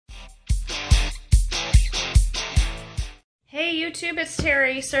YouTube, it's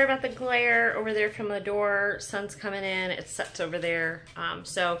Terry. Sorry about the glare over there from the door. Sun's coming in, it sets over there.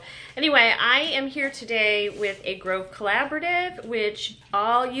 So anyway, I am here today with a Grove collaborative, which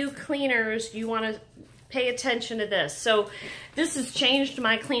all you cleaners, you want to pay attention to this. So this has changed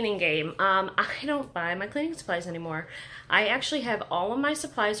my cleaning game. I don't buy my cleaning supplies anymore. I actually have all of my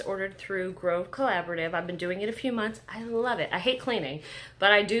supplies ordered through Grove Collaborative. I've been doing it a few months. I love it. I hate cleaning,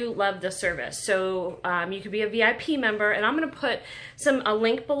 but I do love the service. So you could be a VIP member, and I'm going to put a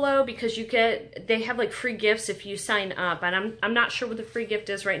link below because they have like free gifts if you sign up. And I'm not sure what the free gift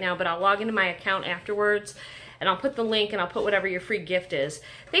is right now, but I'll log into my account afterwards, and I'll put the link and I'll put whatever your free gift is.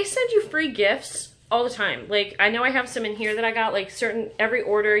 They send you free gifts all the time. Like, I know I have some in here that I got, like every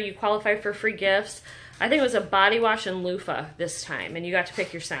order you qualify for free gifts. I think it was a body wash and loofah this time, and you got to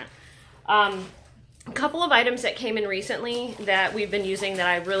pick your scent. A couple of items that came in recently that we've been using that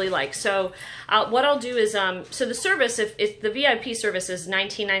I really like. So what I'll do is, so the service, if the VIP service is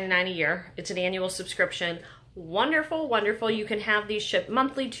 $19.99 a year, it's an annual subscription. Wonderful, wonderful. You can have these shipped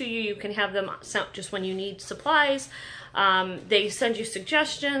monthly to you. You can have them sent just when you need supplies. They send you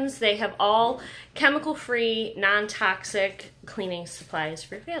suggestions. They have all chemical-free, non-toxic cleaning supplies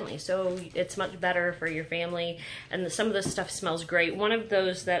for your family. So it's much better for your family, and some of this stuff smells great. One of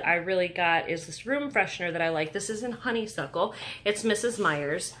those that I really got is this room freshener that I like. This is in honeysuckle. It's Mrs.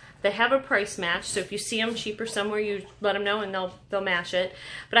 Meyer's. They have a price match, so if you see them cheaper somewhere, you let them know and they'll match it.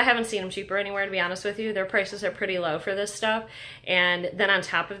 But I haven't seen them cheaper anywhere, to be honest with you. Their prices are pretty low for this stuff. And then on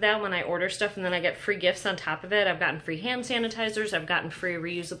top of that, when I order stuff and then I get free gifts on top of it, I've gotten free hand sanitizers, I've gotten free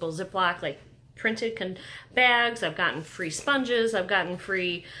reusable Ziploc, like printed bags, I've gotten free sponges, I've gotten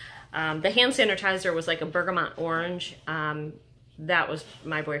free, the hand sanitizer was like a bergamot orange. That was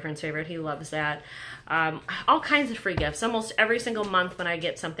my boyfriend's favorite. He loves that. All kinds of free gifts. Almost every single month when I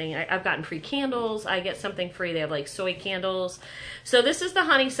get something, I've gotten free candles. I get something free. They have like soy candles. So this is the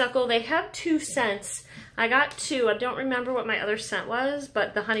honeysuckle. They have 2 scents. I got 2. I don't remember what my other scent was,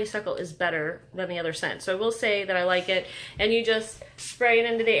 but the honeysuckle is better than the other scent. So I will say that I like it. And you just spray it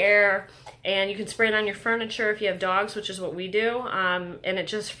into the air, and you can spray it on your furniture if you have dogs, which is what we do. And it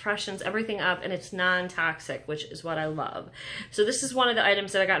just freshens everything up, and it's non-toxic, which is what I love. So this is one of the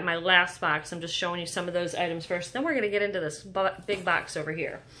items that I got in my last box. I'm just showing you some of those items first. Then we're going to get into this big box over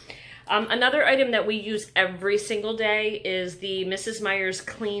here. Another item that we use every single day is the Mrs. Meyer's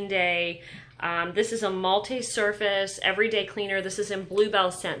Clean Day. This is a multi-surface everyday cleaner. This is in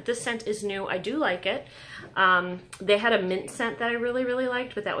Bluebell scent. This scent is new. I do like it. They had a mint scent that I really, really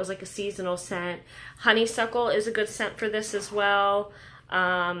liked, but that was like a seasonal scent. Honeysuckle is a good scent for this as well.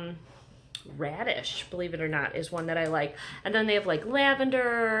 Radish, believe it or not, is one that I like. And then they have like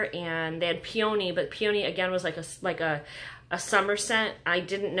lavender, and they had peony, but peony again was like a summer scent. I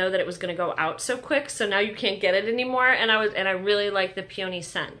didn't know that it was going to go out so quick, so now you can't get it anymore. And I really like the peony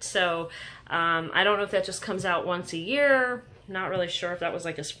scent. So I don't know if that just comes out once a year. Not really sure if that was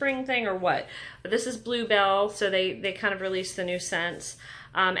like a spring thing or what. But this is Bluebell, so they kind of released the new scents.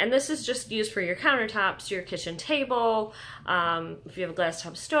 And this is just used for your countertops, your kitchen table, if you have a glass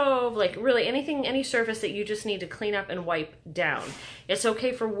top stove, like really anything, any surface that you just need to clean up and wipe down. It's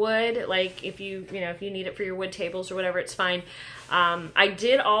okay for wood, like if you need it for your wood tables or whatever, it's fine. I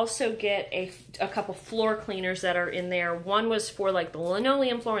did also get a couple floor cleaners that are in there. One was for like the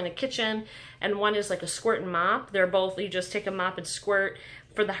linoleum floor in the kitchen, and one is like a squirt and mop. They're both, you just take a mop and squirt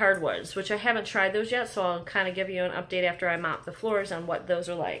for the hardwoods, which I haven't tried those yet, so I'll kind of give you an update after I mop the floors on what those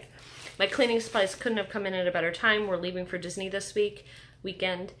are like. My cleaning supplies couldn't have come in at a better time. We're leaving for Disney this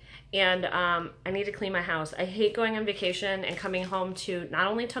weekend, and I need to clean my house. I hate going on vacation and coming home to not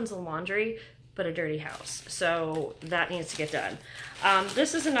only tons of laundry, but a dirty house. So that needs to get done.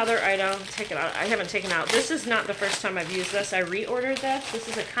 This is another item. Take it out. I haven't taken out. This is not the first time I've used this. I reordered this. This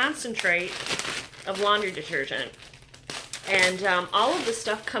is a concentrate of laundry detergent. And all of the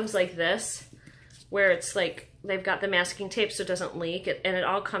stuff comes like this, where it's like they've got the masking tape so it doesn't leak, and it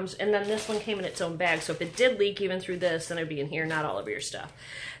all comes, and then this one came in its own bag, so if it did leak even through this, then it'd be in here, not all of your stuff.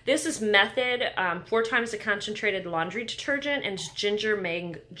 This is Method 4 times the concentrated laundry detergent, and it's ginger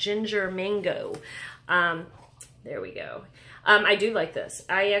mango. There we go. I do like this.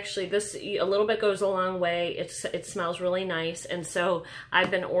 This a little bit goes a long way. It smells really nice, and so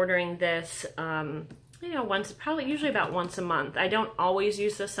I've been ordering this. Usually about once a month. I don't always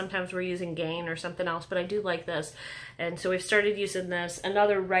use this. Sometimes we're using Gain or something else, but I do like this. And so we've started using this.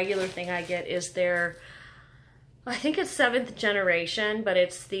 Another regular thing I get is their, I think it's 7th generation, but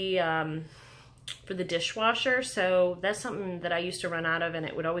it's the, for the dishwasher. So that's something that I used to run out of, and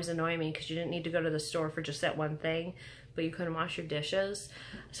it would always annoy me because you didn't need to go to the store for just that one thing. but you couldn't wash your dishes.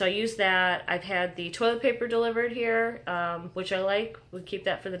 So I used that. I've had the toilet paper delivered here, which I like. We keep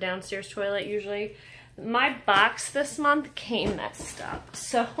that for the downstairs toilet usually. My box this month came messed up,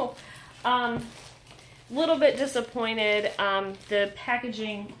 so little bit disappointed. The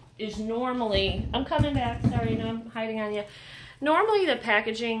packaging is normally, I'm coming back, sorry, no, I'm hiding on you. Normally the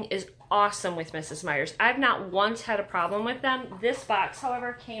packaging is awesome with Mrs. Meyer's. I've not once had a problem with them. This box,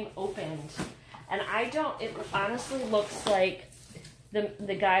 however, came opened, and it honestly looks like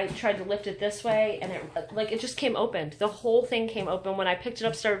the guy tried to lift it this way, and it just came opened. The whole thing came open. When I picked it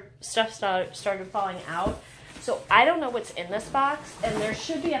up, stuff started falling out. So I don't know what's in this box, and there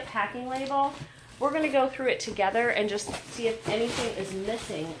should be a packing label. We're going to go through it together and just see if anything is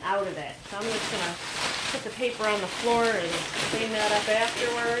missing out of it. So I'm just going to put the paper on the floor and clean that up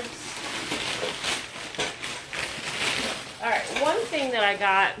afterwards. Alright, one thing that I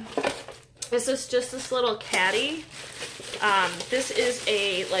got, this is just this little caddy. This is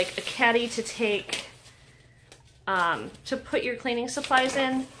a caddy to take, to put your cleaning supplies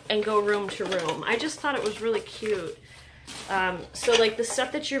in and go room to room. I just thought it was really cute. So like the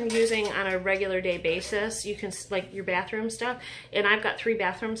stuff that you're using on a regular day basis, you can, like your bathroom stuff, and I've got 3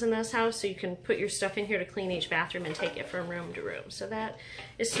 bathrooms in this house, so you can put your stuff in here to clean each bathroom and take it from room to room. So that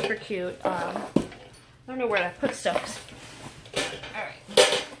is super cute. I don't know where to put stuff.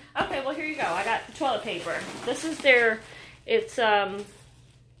 Alright. Okay, well here you go. I got toilet paper. This is it's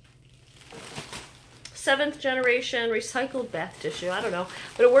 7th generation recycled bath tissue. I don't know,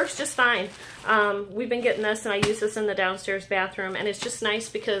 but it works just fine. We've been getting this, and I use this in the downstairs bathroom, and it's just nice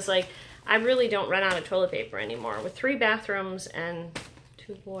because I really don't run out of toilet paper anymore. With 3 bathrooms and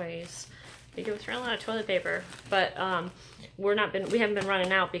 2 boys, we do run out of toilet paper, but we haven't been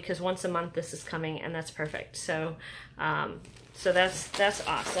running out because once a month this is coming, and that's perfect. So so that's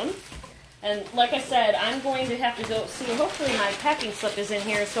awesome. And like I said, I'm going to have to go see, hopefully my packing slip is in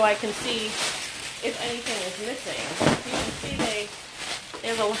here so I can see if anything is missing. You can see they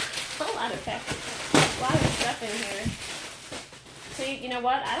have a lot of packing, a lot of stuff in here. See, you know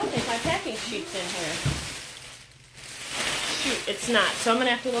what? I don't think my packing sheet's in here. Shoot, it's not. So I'm going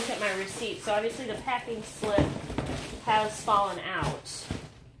to have to look at my receipt. So obviously the packing slip has fallen out.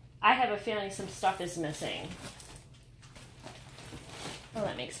 I have a feeling some stuff is missing. Well,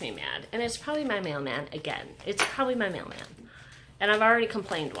 that makes me mad. And it's probably my mailman again. It's probably my mailman. And I've already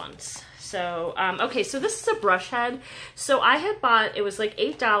complained once. So, okay, so this is a brush head. So I had bought, it was like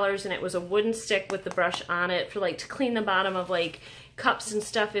 $8, and it was a wooden stick with the brush on it for like to clean the bottom of like cups and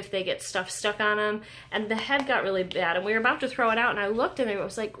stuff if they get stuff stuck on them. And the head got really bad, and we were about to throw it out, and I looked and I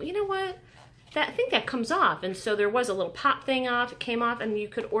was like, well, you know what? I think that comes off. And so there was a little pop thing off, it came off, and you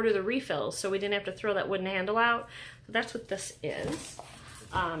could order the refills, so we didn't have to throw that wooden handle out. So that's what this is.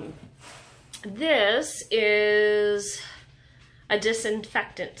 This is a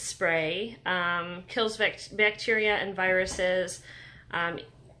disinfectant spray, kills bacteria and viruses, and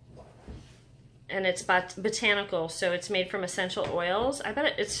it's botanical, so it's made from essential oils. I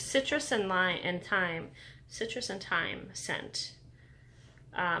bet it's citrus and lime and thyme, citrus and thyme scent.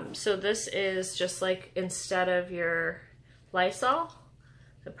 So this is just like, instead of your Lysol,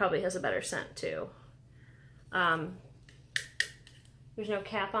 it probably has a better scent too. There's no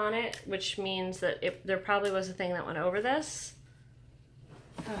cap on it, which means that there probably was a thing that went over this.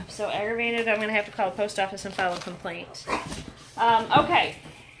 Oh, I'm so aggravated, I'm going to have to call the post office and file a complaint. Okay,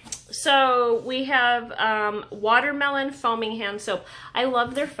 so we have watermelon foaming hand soap. I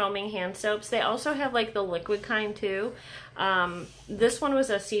love their foaming hand soaps. They also have like the liquid kind too. This one was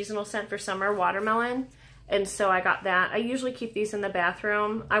a seasonal scent for summer, watermelon. And so I got that. I usually keep these in the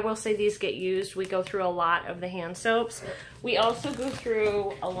bathroom. I will say these get used. We go through a lot of the hand soaps. We also go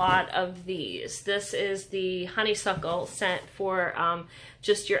through a lot of these. This is the honeysuckle scent for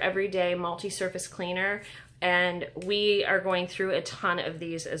just your everyday multi-surface cleaner. And we are going through a ton of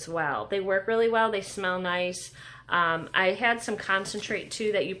these as well. They work really well. They smell nice. I had some concentrate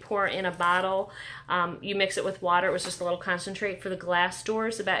too that you pour in a bottle. You mix it with water. It was just a little concentrate for the glass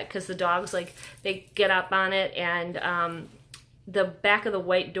doors, because the dogs, like, they get up on it, and the back of the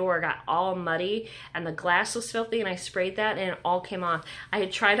white door got all muddy and the glass was filthy, and I sprayed that and it all came off. I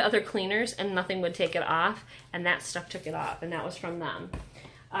had tried other cleaners and nothing would take it off, and that stuff took it off, and that was from them.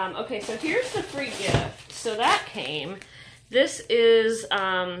 Okay, so here's the free gift. So that came. This is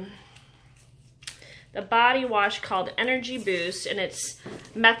the body wash called Energy Boost, and it's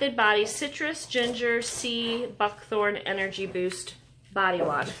Method Body Citrus, Ginger, Sea, Buckthorn Energy Boost Body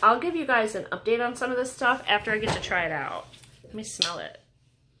Wash. I'll give you guys an update on some of this stuff after I get to try it out. Let me smell it.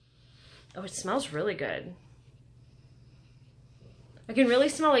 Oh, it smells really good. I can really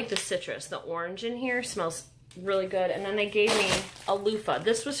smell like the citrus. The orange in here smells really good. And then they gave me a loofah.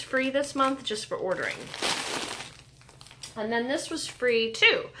 This was free this month just for ordering. And then this was free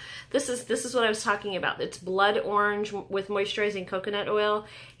too. This is what I was talking about. It's blood orange with moisturizing coconut oil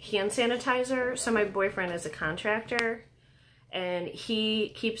hand sanitizer. So my boyfriend is a contractor and he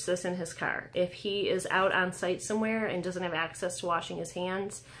keeps this in his car. If he is out on site somewhere and doesn't have access to washing his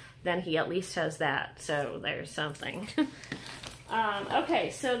hands, then he at least has that. So there's something. Okay,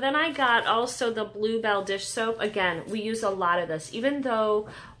 so then I got also the Bluebell dish soap. Again, we use a lot of this. Even though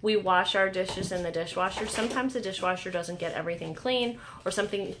we wash our dishes in the dishwasher, sometimes the dishwasher doesn't get everything clean, or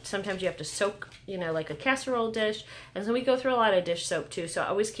sometimes you have to soak, you know, like a casserole dish. And so we go through a lot of dish soap too. So I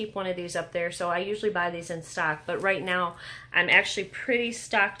always keep one of these up there. So I usually buy these in stock. But right now, I'm actually pretty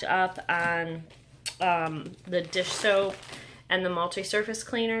stocked up on the dish soap and the multi-surface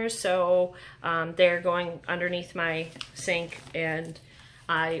cleaners, so they're going underneath my sink, and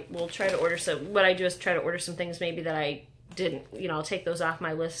I will try to order some. What I do is try to order some things maybe that I didn't, you know, I'll take those off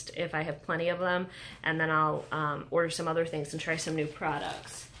my list if I have plenty of them, and then I'll order some other things and try some new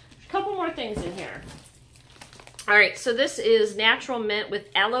products. A couple more things in here. All right, so this is Natural Mint with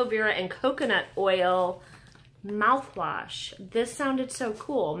aloe vera and coconut oil mouthwash. This sounded so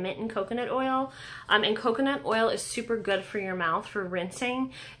cool. Mint and coconut oil. And coconut oil is super good for your mouth for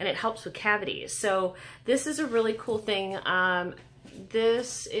rinsing, and it helps with cavities. So this is a really cool thing.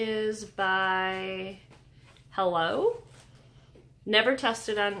 This is by Hello. Never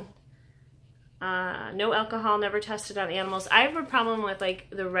tested on no alcohol, never tested on animals. I have a problem with like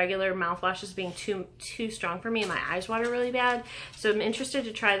the regular mouthwashes being too strong for me, and my eyes water really bad. So I'm interested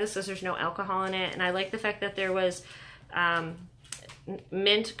to try this because there's no alcohol in it, and I like the fact that there was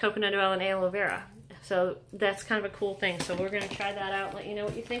mint, coconut oil, and aloe vera. So that's kind of a cool thing. So we're gonna try that out. Let you know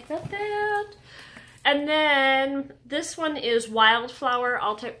what you think about that. And then this one is Wildflower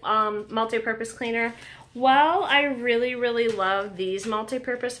multi-purpose cleaner. While I really, really love these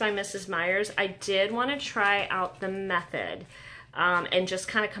multi-purpose by Mrs. Meyer's, I did want to try out the Method and just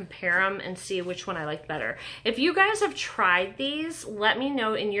kind of compare them and see which one I like better. If you guys have tried these, let me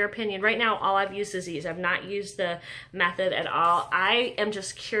know in your opinion. Right now, all I've used is these. I've not used the Method at all. I am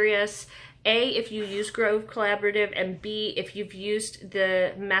just curious, A, if you use Grove Collaborative, and B, if you've used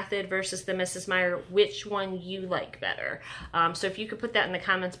the Method versus the Mrs. Meyer, which one you like better. So if you could put that in the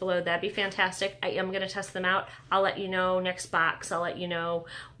comments below, that'd be fantastic. I am going to test them out. I'll let you know next box. I'll let you know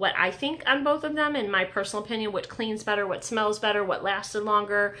what I think on both of them, in my personal opinion, what cleans better, what smells better, what lasted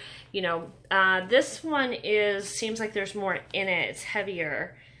longer. You know, this one seems like there's more in it. It's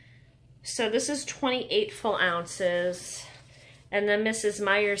heavier. So this is 28 full ounces. And then Mrs.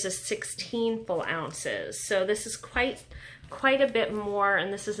 Meyer's is 16 full ounces. So this is quite a bit more,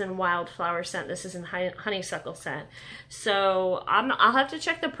 and this is in Wildflower scent. This is in honeysuckle scent. So I'll have to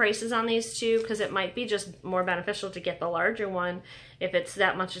check the prices on these two, because it might be just more beneficial to get the larger one if it's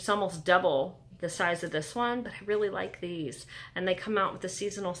that much. It's almost double the size of this one, but I really like these, and they come out with the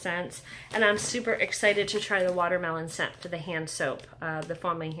seasonal scents. And I'm super excited to try the watermelon scent for the hand soap, the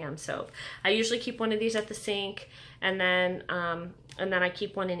foaming hand soap. I usually keep one of these at the sink, and then I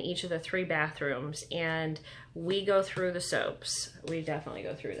keep one in each of the 3 bathrooms, and we go through the soaps. We definitely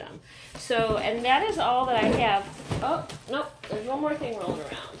go through them. So, and that is all that I have. Oh, nope, there's one more thing rolling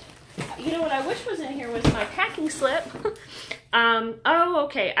around. You know what I wish was in here was my packing slip. Oh,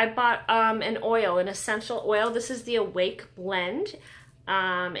 okay, I bought an oil, an essential oil. This is the Awake blend,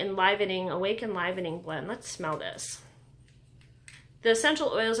 Awake Enlivening blend. Let's smell this. The essential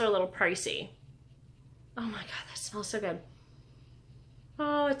oils are a little pricey. Oh my God, that smells so good.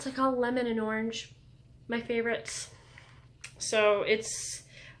 Oh, it's like all lemon and orange. My favorites. So it's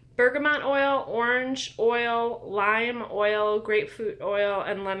bergamot oil, orange oil, lime oil, grapefruit oil,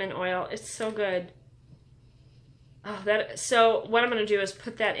 and lemon oil. It's so good. Oh, so what I'm going to do is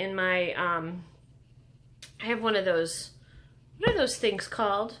put that in my, I have one of those, what are those things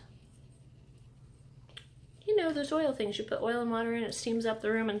called? You know, those oil things. You put oil and water in, it steams up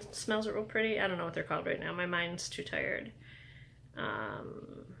the room and smells it real pretty. I don't know what they're called right now. My mind's too tired.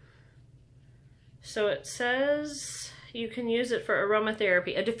 So it says you can use it for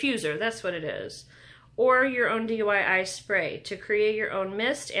aromatherapy, a diffuser, that's what it is. Or your own DIY spray. To create your own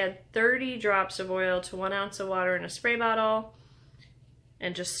mist, add 30 drops of oil to 1 ounce of water in a spray bottle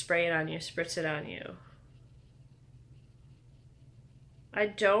and just spray it on you, spritz it on you. I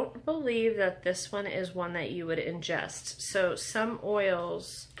don't believe that this one is one that you would ingest. So some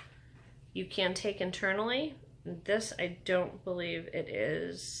oils you can take internally. This I don't believe it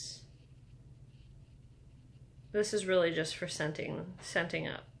is. This is really just for scenting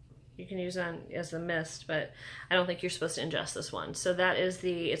up. You can use it as the mist, but I don't think you're supposed to ingest this one. So that is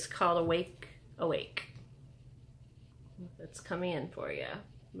it's called Awake. It's coming in for you,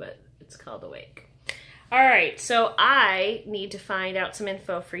 but it's called Awake. All right, so I need to find out some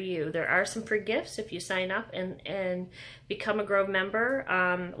info for you. There are some free gifts if you sign up and become a Grove member.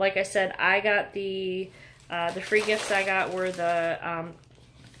 Like I said, I got the free gifts I got were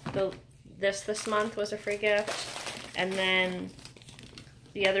this month was a free gift, and then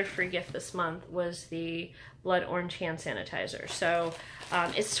the other free gift this month was the blood orange hand sanitizer. So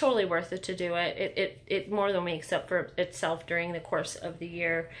it's totally worth it to do it. It more than makes up for itself during the course of the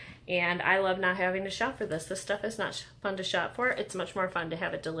year. And I love not having to shop for this. This stuff is not fun to shop for. It's much more fun to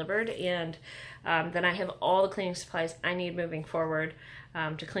have it delivered. And then I have all the cleaning supplies I need moving forward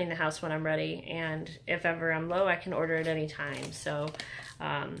to clean the house when I'm ready. And if ever I'm low, I can order it anytime. So,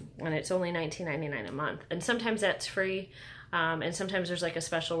 and it's only $19.99 a month. And sometimes that's free. And sometimes there's like a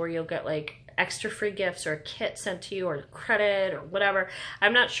special where you'll get like extra free gifts or a kit sent to you or credit or whatever.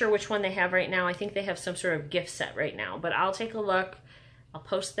 I'm not sure which one they have right now. I think they have some sort of gift set right now, but I'll take a look. I'll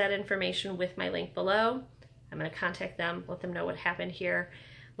post that information with my link below. I'm going to contact them, let them know what happened here,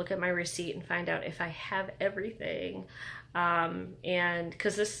 look at my receipt and find out if I have everything. And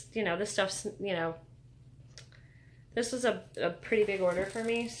because this, this stuff's, this was a pretty big order for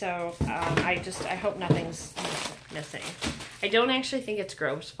me, so I hope nothing's missing. I don't actually think it's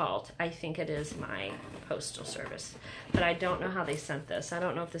Grove's fault. I think it is my postal service, but I don't know how they sent this. I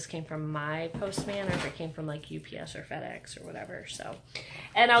don't know if this came from my postman or if it came from like UPS or FedEx or whatever. So,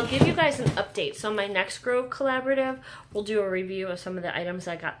 and I'll give you guys an update. So my next Grove collaborative, we'll do a review of some of the items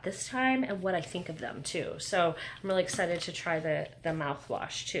I got this time and what I think of them too. So I'm really excited to try the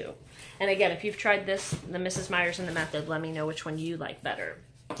mouthwash too. And again, if you've tried this, the Mrs. Myers and the Method, let me know which one you like better.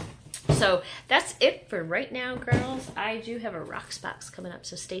 So that's it for right now, girls. I do have a rocks box coming up,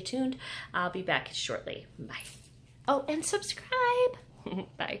 so stay tuned. I'll be back shortly. Bye. Oh, and subscribe.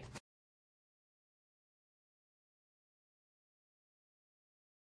 Bye.